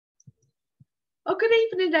Oh, good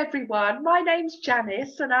evening, everyone. My name's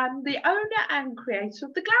Janice, and I'm the owner and creator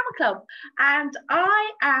of the Glamour Club. And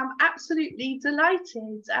I am absolutely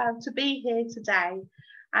delighted to be here today.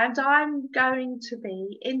 And I'm going to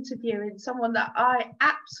be interviewing someone that I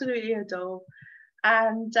absolutely adore.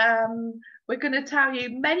 And we're going to tell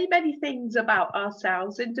you many, many things about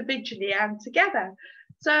ourselves individually and together.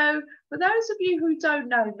 So, for those of you who don't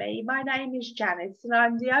know me, my name is Janice, and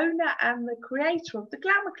I'm the owner and the creator of the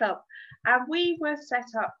Glamour Club. And we were set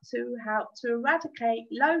up to help to eradicate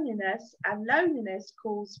loneliness and loneliness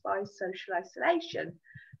caused by social isolation.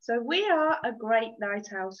 So, we are a great night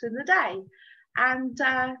out in the day. And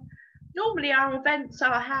normally our events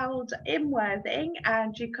are held in Worthing,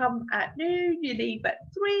 and you come at noon, you leave at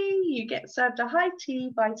 3, you get served a high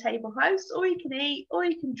tea by table host, or you can eat, or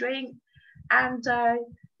you can drink, and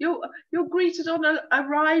you're greeted on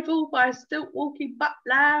arrival by a stilt walking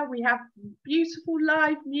butler. We have beautiful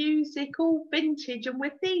live music, all vintage, and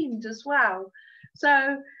we're themed as well.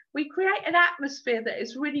 So we create an atmosphere that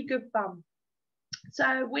is really good fun.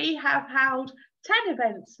 So we have held 10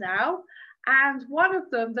 events now, and one of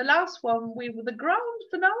them, the last one, we were the grand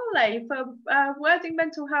finale for Worthing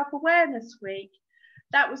Mental Health Awareness Week.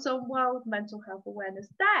 That was on World Mental Health Awareness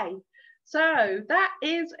Day. So that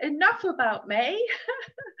is enough about me.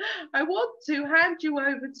 I want to hand you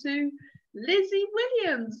over to Lizzie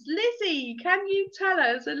Williams. Lizzie, can you tell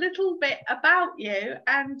us a little bit about you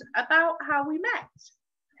and about how we met?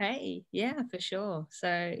 Hey, yeah, for sure.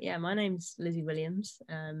 So, yeah, my name's Lizzie Williams,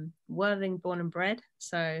 Worthing born and bred,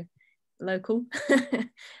 so local.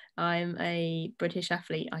 I'm a British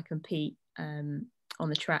athlete. I compete on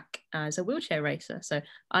the track as a wheelchair racer. So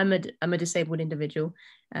I'm a disabled individual.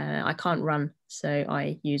 I can't run, so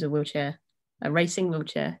I use a racing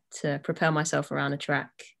wheelchair to propel myself around a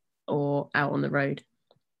track or out on the road.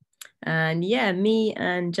 And yeah, me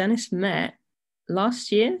and Janice met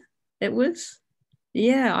last year. It was.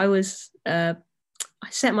 Yeah, I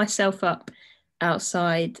set myself up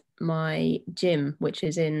outside my gym, which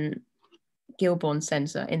is in Gilbourne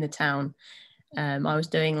Centre in the town. I was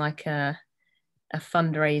doing like a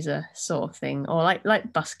fundraiser sort of thing, or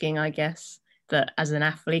like busking, I guess, but as an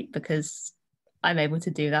athlete, because I'm able to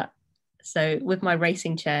do that. So with my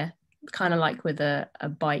racing chair, kind of like with a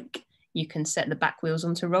bike, you can set the back wheels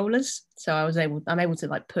onto rollers. So I'm able to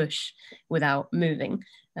like push without moving,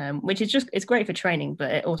 which is it's great for training,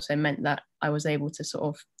 but it also meant that I was able to sort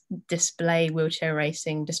of display wheelchair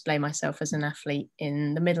racing, display myself as an athlete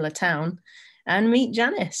in the middle of town, and meet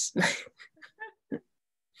Janice.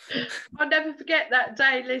 I'll never forget that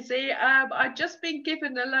day, Lizzie. I'd just been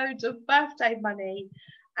given a load of birthday money,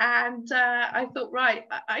 and I thought, right,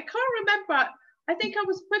 I can't remember. I think I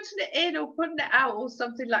was putting it in or putting it out or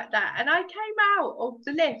something like that. And I came out of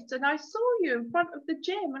the lift and I saw you in front of the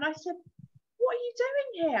gym, and I said, "What are you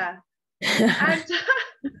doing here?" And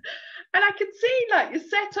and I could see like you're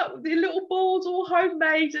set up with your little balls all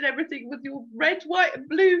homemade and everything with your red, white, and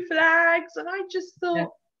blue flags, and I just thought,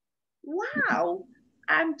 wow.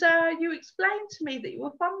 And you explained to me that you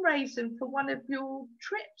were fundraising for one of your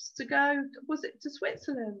trips to go, was it to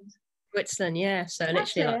Switzerland? Switzerland, yeah. So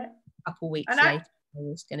That's literally like it. a couple of weeks And later, I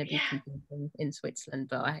was going to be yeah, competing in Switzerland,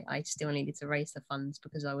 but I still needed to raise the funds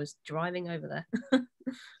because I was driving over there.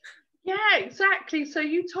 yeah, exactly. So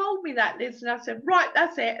you told me that, Liz, and I said, right,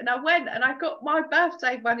 that's it. And I went and I got my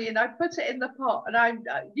birthday money and I put it in the pot. And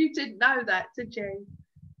you didn't know that, did you?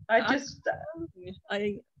 I I, just,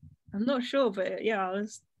 I'm not sure, but yeah, I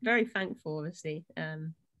was very thankful. Obviously,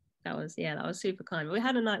 that was super kind. But we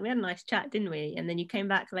had a nice chat, didn't we? And then you came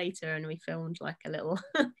back later and we filmed like a little.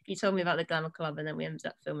 You told me about the Glamour Club, and then we ended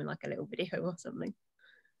up filming like a little video or something.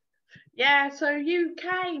 yeah, so you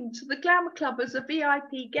came to the Glamour Club as a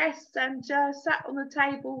VIP guest and sat on the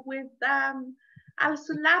table with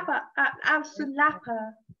Alison Lapper,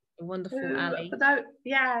 A wonderful who, Ali. for those,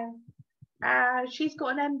 yeah, she's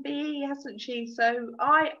got an MBE, hasn't she? So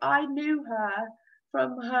I knew her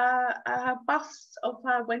from her bust of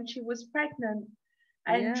her when she was pregnant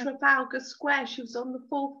in Yeah, Trafalgar Square. She was on the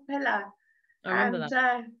fourth pillar, I remember and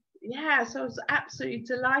that. yeah, so I was absolutely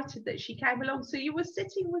delighted that she came along. So you were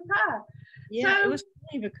sitting with her. Yeah, it So was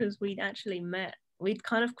funny because we'd actually met. We'd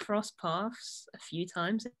kind of crossed paths a few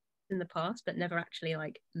times in the past, but never actually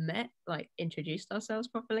like met, like introduced ourselves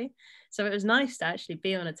properly. So it was nice to actually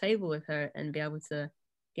be on a table with her and be able to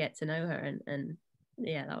get to know her. And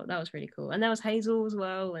yeah, that was really cool. And there was Hazel as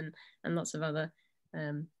well, and lots of other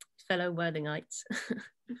um, fellow Worthingites.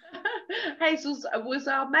 Hazel was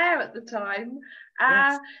our mayor at the time.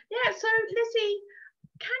 Yes. Yeah, so Lizzie,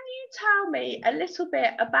 can you tell me a little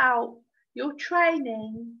bit about your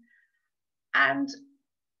training and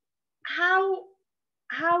how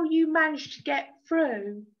how you managed to get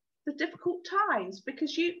through the difficult times,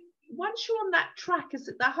 because you, once you're on that track, is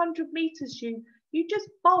it the 100 meters, you just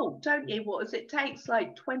bolt, don't you? What is it, takes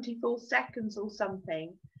like 24 seconds or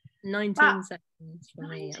something. 19 But seconds for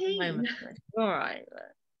me at the 19. moment. All right.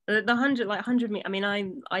 The 100, like 100 meters, I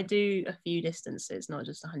mean, I do a few distances, not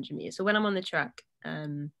just 100 meters. So when I'm on the track,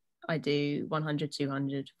 I do 100,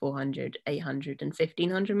 200, 400, 800 and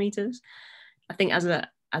 1500 meters. I think as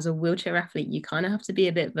a wheelchair athlete, you kind of have to be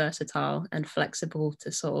a bit versatile and flexible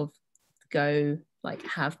to sort of go, like,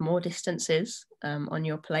 have more distances on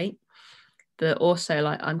your plate. But also,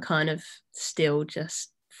 like, I'm kind of still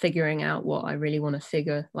just figuring out what I really want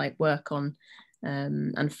to work on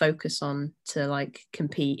and focus on to like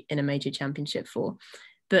compete in a major championship for.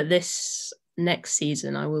 But this next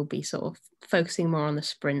season I will be sort of focusing more on the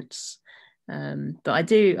sprints. But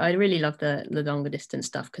I really love the longer distance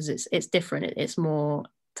stuff because it's different. It's more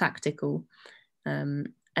tactical.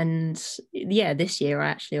 And yeah, this year I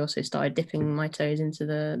actually also started dipping my toes into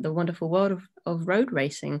the wonderful world of road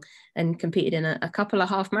racing and competed in a couple of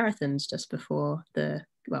half marathons just before the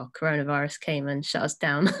coronavirus came and shut us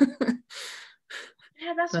down.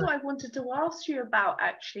 Yeah, that's But what I wanted to ask you about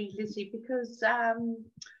actually, Lizzie, because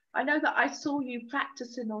I know that I saw you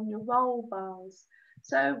practicing on your roll bars.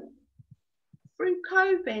 So through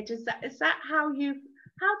COVID, is that how you,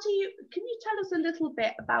 how do you, can you tell us a little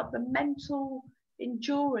bit about the mental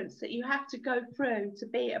endurance that you have to go through to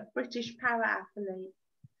be a British para athlete?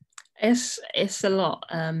 it's a lot.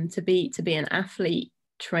 To be an athlete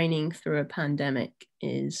training through a pandemic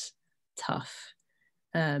is tough.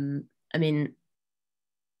 I mean,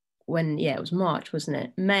 it was March, wasn't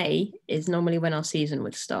it? May is normally when our season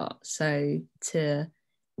would start. So to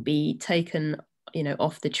be taken,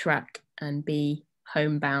 off the track and be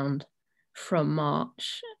homebound from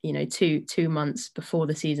March, 2 months before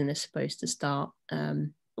the season is supposed to start,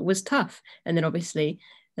 was tough. And then obviously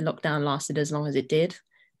the lockdown lasted as long as it did,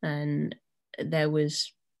 and there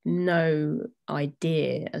was no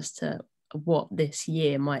idea as to what this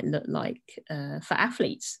year might look like for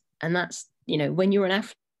athletes. And that's, when you're an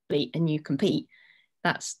athlete and you compete,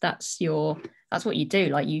 that's what you do.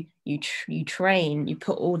 Like you train, you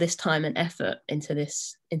put all this time and effort into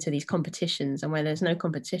these competitions, and when there's no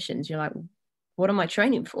competitions, you're like, what am I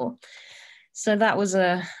training for? So that was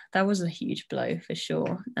a huge blow for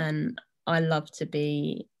sure. And I love to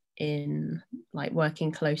be in, like,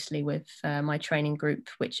 working closely with my training group,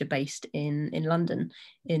 which are based in London,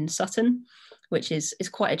 in Sutton, which is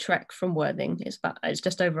quite a trek from Worthing. It's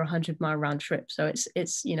just over 100-mile round trip. So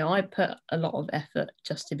it's I put a lot of effort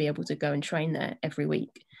just to be able to go and train there every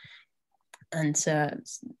week, and to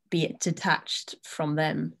be detached from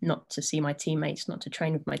them, not to see my teammates, not to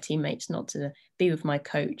train with my teammates, not to be with my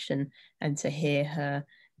coach, and to hear her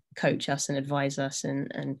coach us and advise us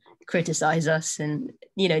and criticize us and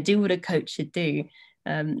do what a coach should do.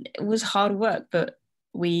 It was hard work, but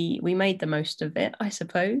we made the most of it, I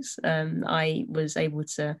suppose. I was able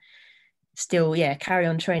to still carry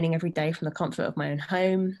on training every day from the comfort of my own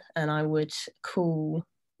home, and I would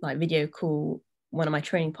video call one of my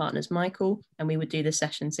training partners, Michael, and we would do the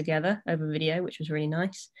session together over video, which was really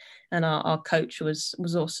nice. And our coach was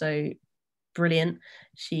also brilliant.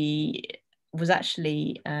 She was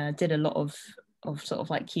actually did a lot of sort of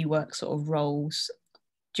like key work sort of roles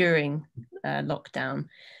during lockdown,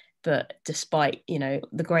 but despite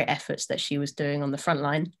the great efforts that she was doing on the front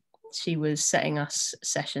line, she was setting us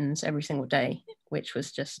sessions every single day, which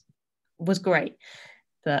was great.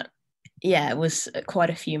 But yeah, it was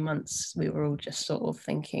quite a few months. We were all just sort of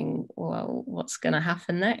thinking, well, what's going to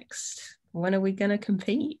happen next? When are we going to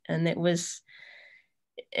compete? And it was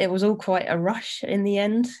all quite a rush in the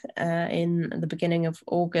end. In the beginning of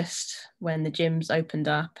August, when the gyms opened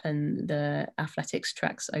up and the athletics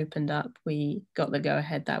tracks opened up, we got the go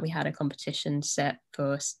ahead that we had a competition set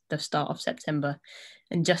for the start of September.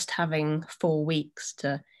 And just having 4 weeks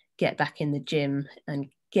to get back in the gym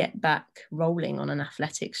and get back rolling on an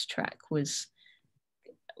athletics track was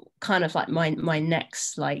kind of like my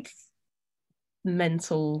next, like,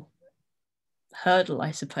 mental hurdle,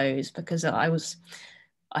 I suppose, because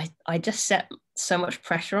I just set so much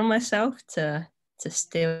pressure on myself to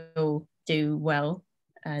still do well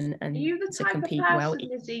and Are you the to type of compete well. person,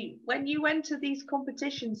 Lizzie, when you enter these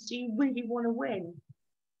competitions, do you really want to win?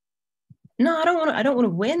 No, I don't want to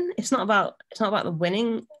win. It's not about the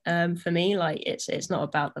winning. For me, like, it's not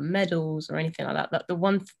about the medals or anything like that. The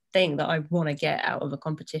one thing that I want to get out of a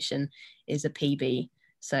competition is a PB.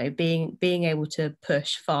 So being able to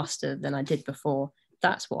push faster than I did before,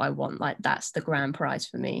 that's what I want. Like, that's the grand prize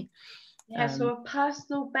for me. Yeah, so a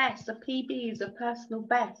personal best, a PB is a personal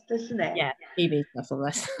best, isn't it? Yeah, PB personal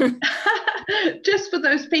best. Just for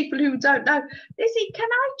those people who don't know, Lizzie, can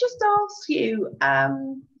I just ask you,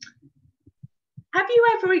 have you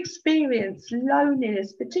ever experienced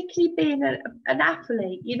loneliness, particularly being an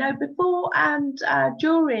athlete, you know, before and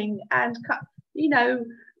during and, you know,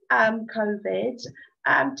 COVID?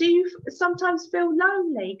 Do you sometimes feel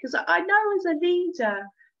lonely? Because I know as a leader,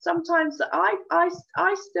 sometimes I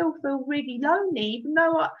still feel really lonely, even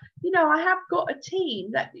though, you know, I have got a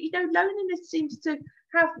team that, you know, loneliness seems to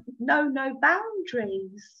have no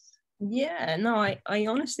boundaries. Yeah, no, I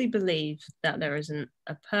honestly believe that there isn't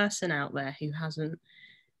a person out there who hasn't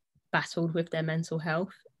battled with their mental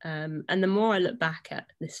health. And the more I look back at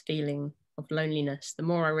this feeling of loneliness, the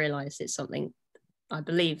more I realize it's something I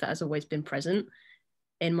believe that has always been present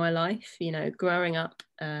in my life. You know, growing up,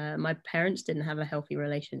 my parents didn't have a healthy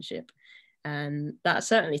relationship, and that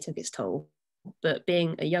certainly took its toll. But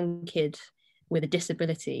being a young kid with a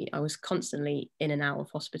disability, I was constantly in and out of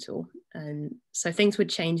hospital. And so things would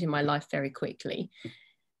change in my life very quickly.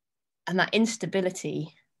 And that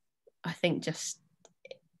instability, I think, just,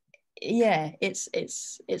 yeah, it's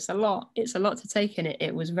a lot. It's a lot to take in.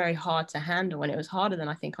 It was very hard to handle, and it was harder than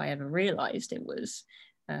I think I ever realized it was,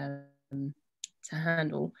 to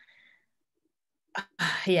handle.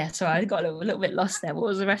 Yeah, so I got a little bit lost there. What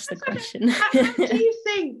was the rest of the question? How do you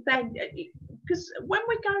think then? Because when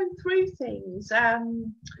we're going through things,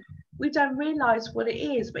 we don't realise what it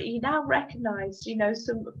is, but you now recognise, you know,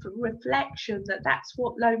 some reflection that that's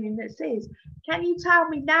what loneliness is. Can you tell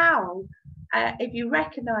me now if you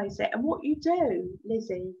recognise it and what you do,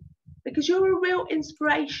 Lizzie? Because you're a real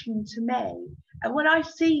inspiration to me, and when I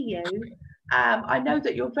see you, I know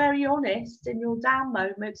that you're very honest in your down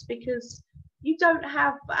moments because you don't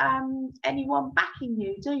have anyone backing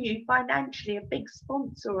you, do you? Financially, a big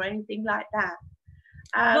sponsor or anything like that.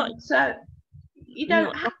 not So, you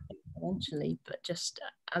know, not financially, but just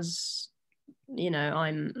as, you know,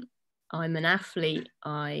 I'm an athlete.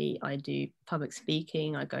 I do public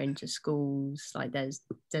speaking. I go into schools. Like there's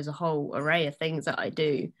a whole array of things that I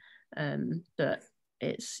do, but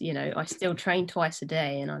it's, you know, I still train twice a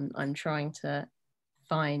day, and I'm trying to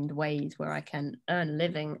find ways where I can earn a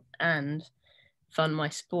living and fund my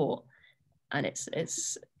sport. And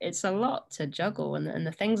it's a lot to juggle, and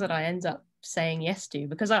the things that I end up saying yes to,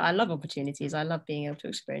 because I love opportunities. I love being able to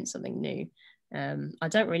experience something new. I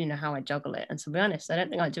don't really know how I juggle it, and to be honest, I don't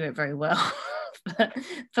think I do it very well. but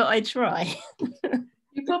I try.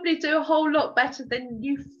 you probably do a whole lot better than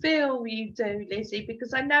you feel you do, Lizzie,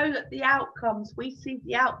 because I know that the outcomes, we see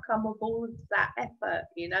the outcome of all of that effort,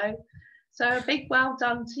 you know. So a big well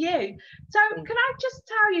done to you. So can I just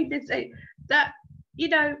tell you, Lizzie, that, you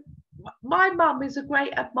know, my mum is a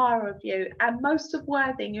great admirer of you, and most of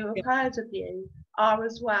Worthing who have heard of you are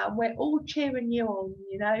as well. And we're all cheering you on.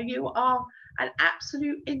 You know, you are an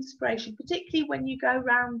absolute inspiration, particularly when you go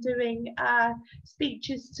around doing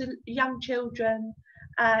speeches to young children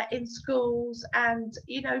in schools, and,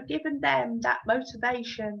 you know, giving them that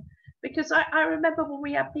motivation. Because I remember when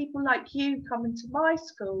we had people like you coming to my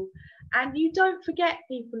school, and you don't forget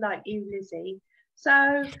people like you, Lizzie. So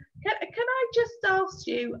can I just ask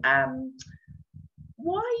you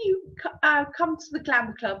why you come to the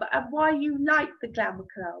Glamour Club and why you like the Glamour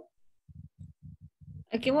Club?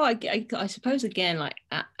 Okay, well, I suppose again, like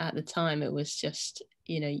at the time, it was just,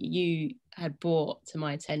 you know, you had brought to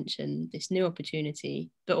my attention this new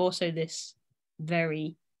opportunity, but also this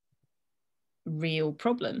very real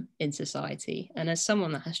problem in society. And as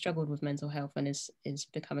someone that has struggled with mental health and is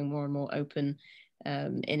becoming more and more open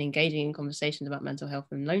in engaging in conversations about mental health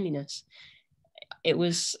and loneliness, it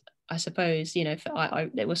was, I suppose, you know,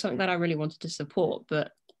 it was something that I really wanted to support,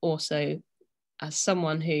 but also as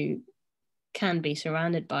someone who can be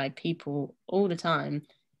surrounded by people all the time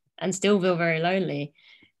and still feel very lonely,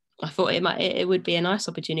 I thought it would be a nice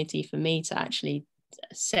opportunity for me to actually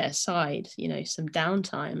set aside, you know, some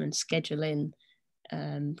downtime and schedule in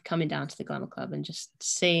coming down to the Glamour Club and just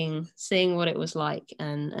seeing what it was like,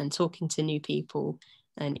 and talking to new people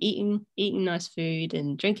and eating nice food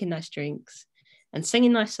and drinking nice drinks and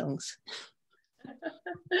singing nice songs.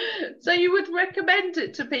 So you would recommend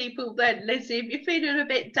it to people then, Lizzie, if you're feeling a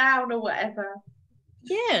bit down or whatever?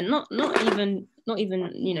 Yeah, not even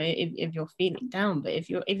you know, if you're feeling down, but if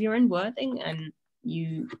you're in Worthing and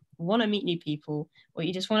you want to meet new people, or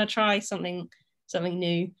you just want to try something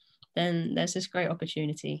new, then there's this great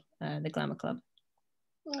opportunity, the Glamour Club.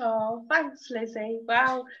 Oh, thanks, Lizzie.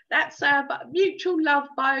 Well, that's mutual love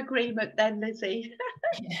by agreement then, Lizzie.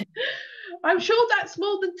 I'm sure that's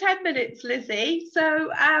more than 10 minutes, Lizzie. So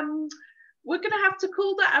we're going to have to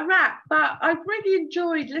call that a wrap, but I've really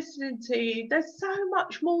enjoyed listening to you. There's so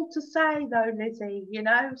much more to say though, Lizzie, you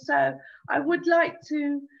know, so I would like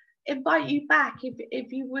to invite you back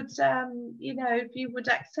if you would, you know, if you would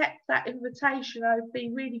accept that invitation. I'd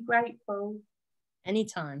be really grateful.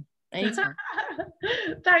 Anytime. Anytime.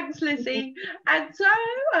 Thanks, Lizzie. And so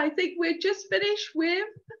I think we're just finished with,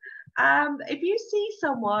 if you see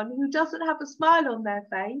someone who doesn't have a smile on their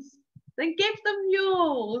face, then give them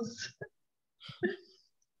yours.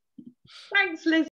 Thanks, Liz.